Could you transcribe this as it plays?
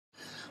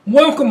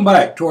Welcome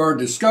back to our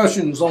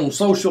discussions on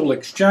social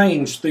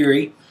exchange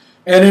theory.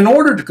 And in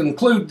order to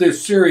conclude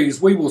this series,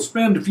 we will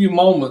spend a few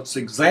moments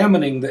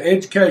examining the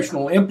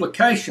educational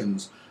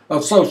implications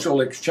of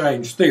social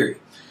exchange theory.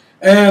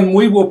 And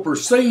we will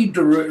proceed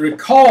to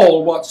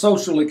recall what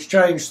social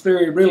exchange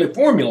theory really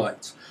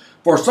formulates.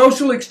 For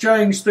social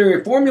exchange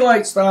theory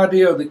formulates the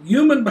idea that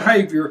human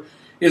behavior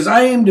is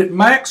aimed at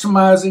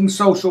maximizing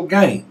social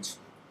gains.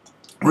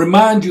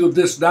 Remind you of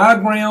this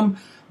diagram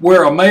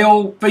where a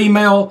male,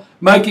 female,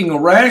 making a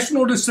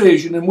rational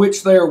decision in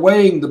which they are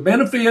weighing the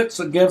benefits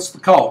against the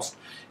cost.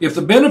 If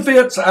the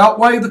benefits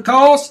outweigh the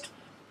cost,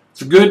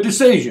 it's a good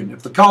decision.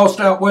 If the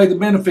cost outweigh the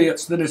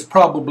benefits, then it's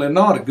probably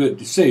not a good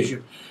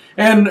decision.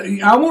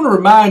 And I want to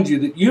remind you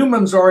that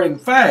humans are in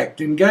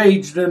fact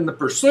engaged in the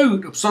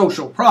pursuit of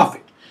social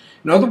profit.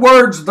 In other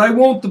words, they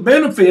want the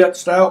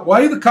benefits to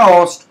outweigh the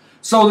cost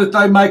so that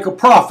they make a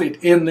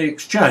profit in the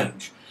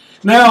exchange.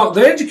 Now,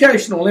 the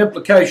educational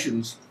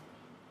implications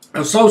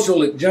of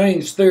social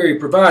exchange theory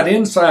provide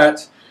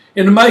insights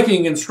into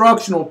making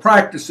instructional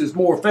practices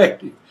more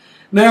effective.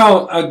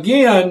 Now,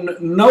 again,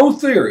 no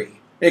theory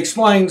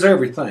explains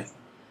everything.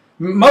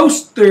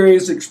 Most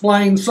theories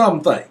explain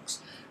some things.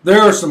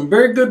 There are some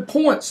very good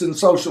points in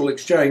social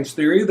exchange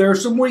theory. There are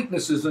some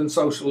weaknesses in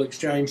social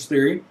exchange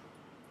theory.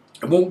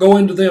 I won't go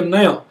into them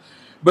now.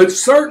 But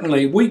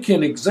certainly we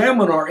can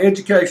examine our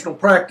educational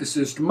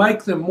practices to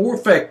make them more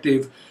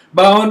effective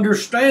by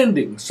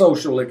understanding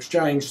social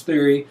exchange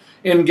theory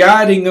and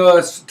guiding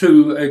us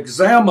to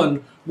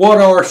examine what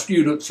our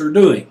students are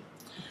doing.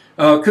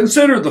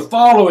 Consider the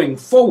following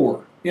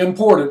 4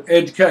 important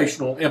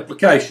educational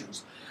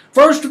implications.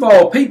 First of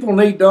all, people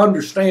need to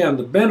understand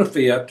the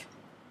benefit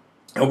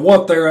of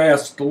what they're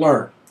asked to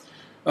learn.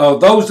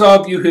 Those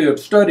of you who have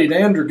studied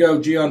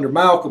andragogy under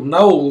Malcolm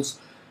Knowles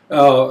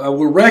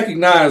will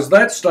recognize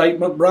that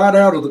statement right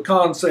out of the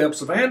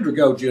concepts of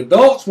andragogy.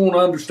 Adults want to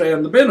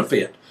understand the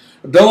benefit.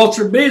 Adults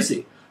are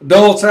busy.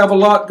 Adults have a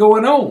lot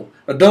going on.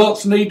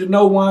 Adults need to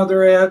know why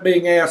they're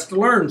being asked to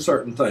learn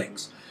certain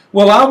things.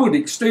 Well, I would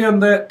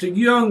extend that to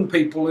young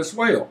people as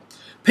well.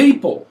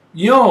 People,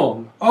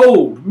 young,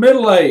 old,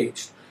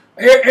 middle-aged,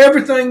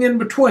 everything in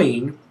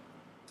between,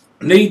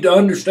 need to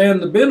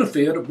understand the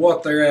benefit of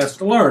what they're asked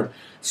to learn.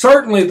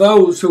 Certainly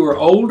those who are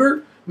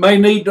older may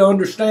need to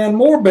understand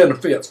more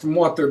benefits from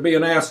what they're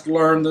being asked to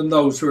learn than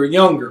those who are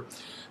younger.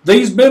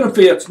 These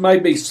benefits may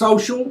be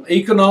social,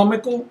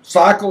 economical,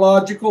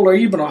 psychological, or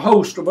even a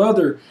host of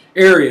other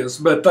areas,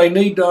 but they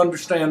need to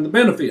understand the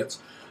benefits.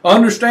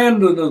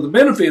 Understanding of the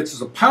benefits is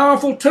a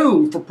powerful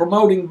tool for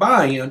promoting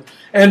buy-in,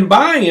 and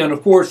buy-in,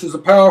 of course, is a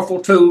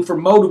powerful tool for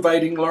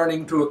motivating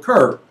learning to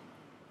occur.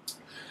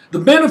 The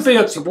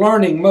benefits of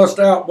learning must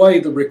outweigh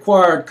the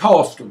required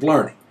cost of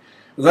learning.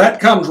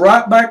 That comes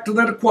right back to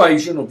that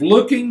equation of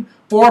looking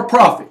for a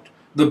profit.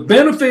 The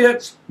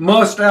benefits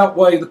must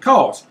outweigh the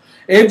cost.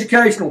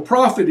 Educational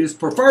profit is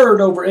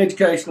preferred over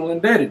educational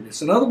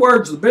indebtedness. In other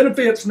words, the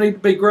benefits need to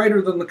be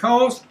greater than the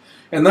cost,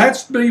 and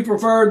that's to be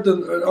preferred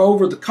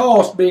over the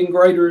cost being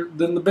greater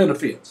than the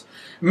benefits.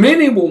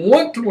 Many will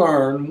want to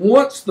learn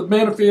once the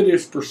benefit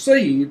is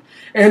perceived,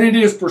 and it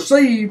is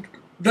perceived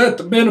that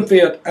the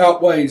benefit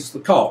outweighs the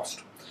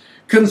cost.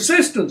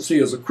 Consistency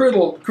is a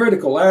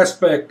critical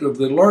aspect of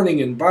the learning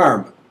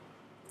environment.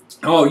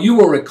 You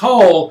will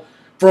recall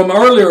from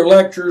earlier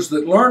lectures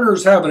that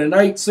learners have an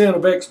innate sense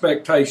of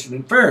expectation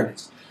and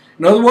fairness.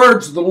 In other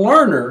words, the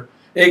learner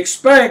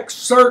expects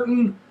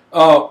certain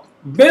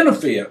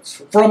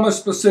benefits from a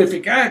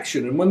specific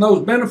action, and when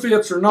those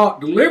benefits are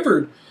not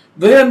delivered,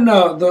 then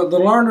the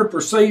learner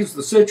perceives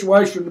the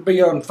situation to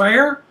be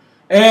unfair,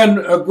 and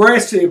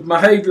aggressive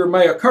behavior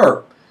may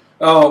occur.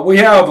 We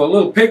have a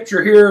little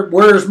picture here,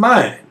 where's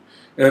mine?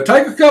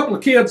 Take a couple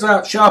of kids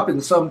out shopping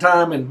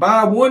sometime and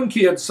buy one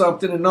kid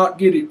something and not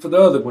get it for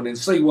the other one and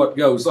see what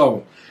goes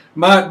on.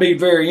 Might be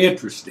very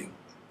interesting.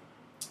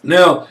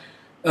 Now,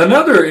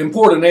 another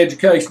important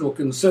educational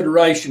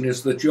consideration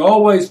is that you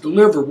always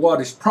deliver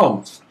what is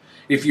promised.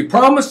 If you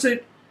promise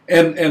it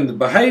and the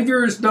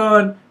behavior is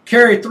done,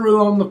 carry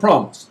through on the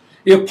promise.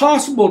 If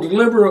possible,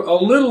 deliver a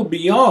little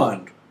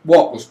beyond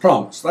what was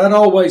promised. That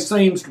always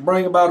seems to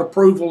bring about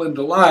approval and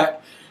delight.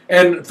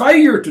 And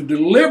failure to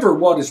deliver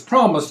what is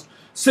promised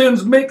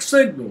sends mixed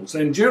signals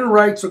and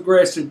generates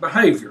aggressive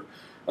behavior.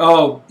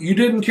 You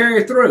didn't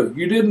carry through.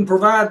 You didn't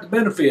provide the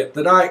benefit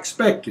that I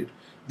expected.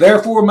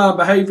 Therefore, my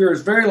behavior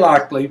is very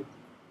likely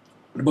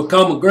to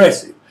become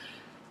aggressive.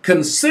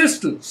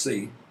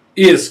 Consistency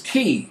is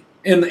key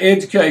in the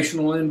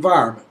educational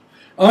environment.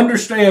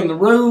 Understand the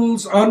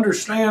rules,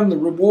 understand the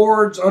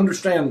rewards,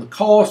 understand the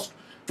cost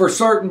for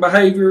certain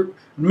behavior,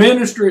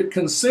 administer it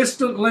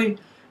consistently,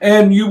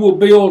 and you will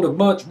build a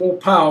much more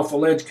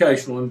powerful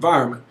educational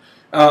environment.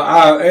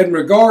 In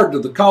regard to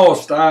the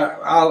cost,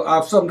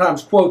 I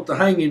sometimes quote the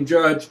hanging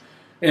judge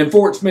in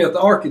Fort Smith,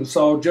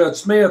 Arkansas, Judge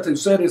Smith, who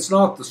said it's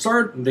not the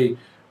certainty,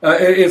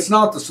 it's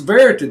not the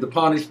severity of the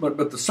punishment,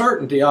 but the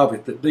certainty of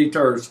it that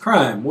deters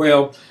crime.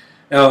 Well,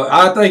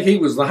 I think he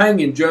was the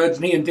hanging judge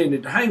and he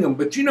intended to hang him.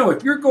 But you know,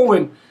 if you're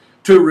going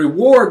to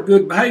reward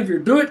good behavior,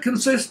 do it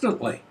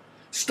consistently.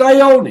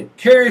 Stay on it,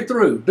 carry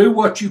through, do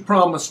what you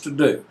promise to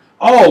do.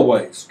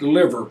 Always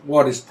deliver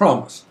what is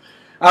promised.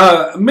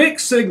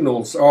 Mixed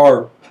signals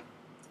are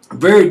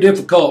very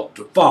difficult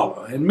to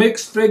follow, and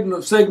mixed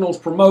signals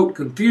promote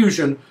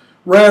confusion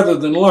rather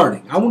than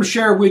learning. I want to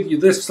share with you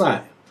this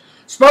sign.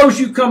 Suppose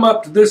you come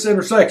up to this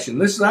intersection.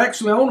 This is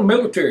actually on a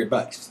military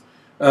base.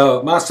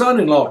 My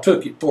son-in-law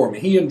took it for me.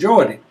 He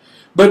enjoyed it.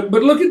 But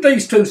look at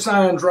these two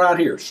signs right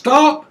here.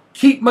 Stop,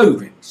 keep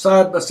moving,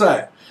 side by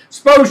side.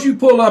 Suppose you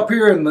pull up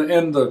here and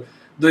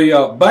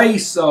the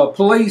base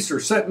police are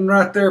sitting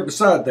right there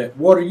beside that.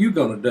 What are you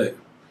going to do?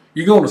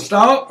 You going to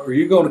stop, or are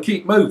you going to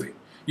keep moving?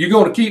 You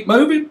going to keep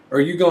moving, or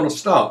are you going to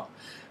stop?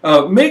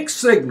 Mixed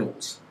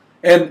signals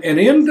and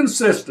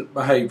inconsistent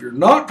behavior,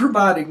 not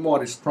providing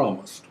what is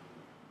promised,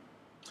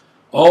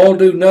 all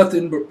do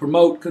nothing but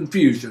promote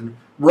confusion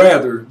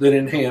rather than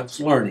enhance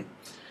learning.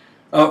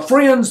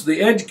 Friends,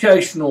 the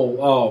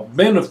educational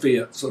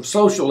benefits of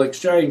social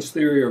exchange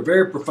theory are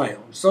very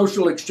profound.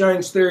 Social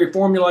exchange theory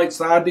formulates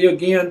the idea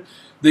again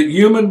that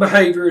human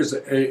behavior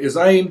is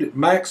aimed at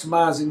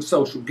maximizing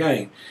social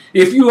gain.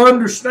 If you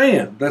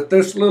understand that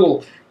this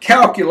little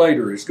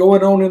calculator is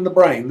going on in the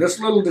brain, this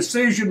little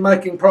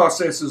decision-making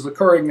process is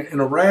occurring in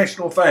a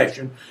rational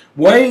fashion,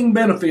 weighing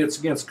benefits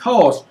against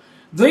cost,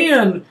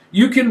 then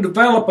you can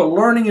develop a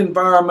learning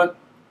environment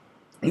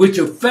which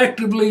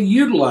effectively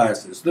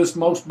utilizes this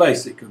most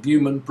basic of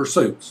human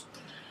pursuits.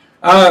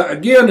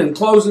 Again, in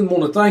closing, I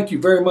want to thank you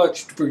very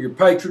much for your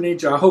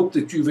patronage. I hope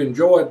that you've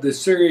enjoyed this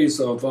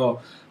series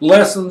of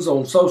lessons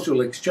on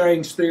social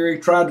exchange theory.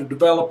 Try to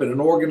develop in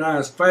an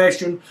organized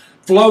fashion,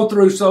 flow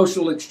through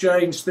social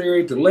exchange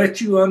theory to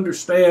let you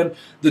understand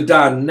the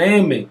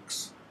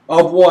dynamics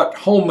of what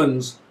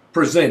Homan's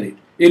presented.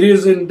 It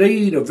is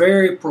indeed a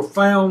very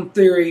profound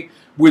theory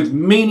with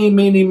many,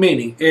 many,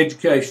 many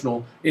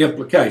educational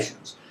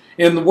implications.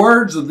 In the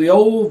words of the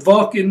old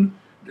Vulcan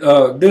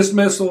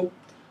dismissal,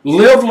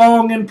 live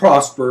long and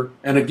prosper,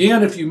 and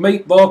again, if you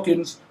meet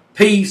Vulcans,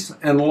 peace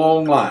and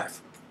long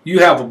life. You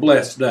have a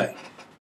blessed day.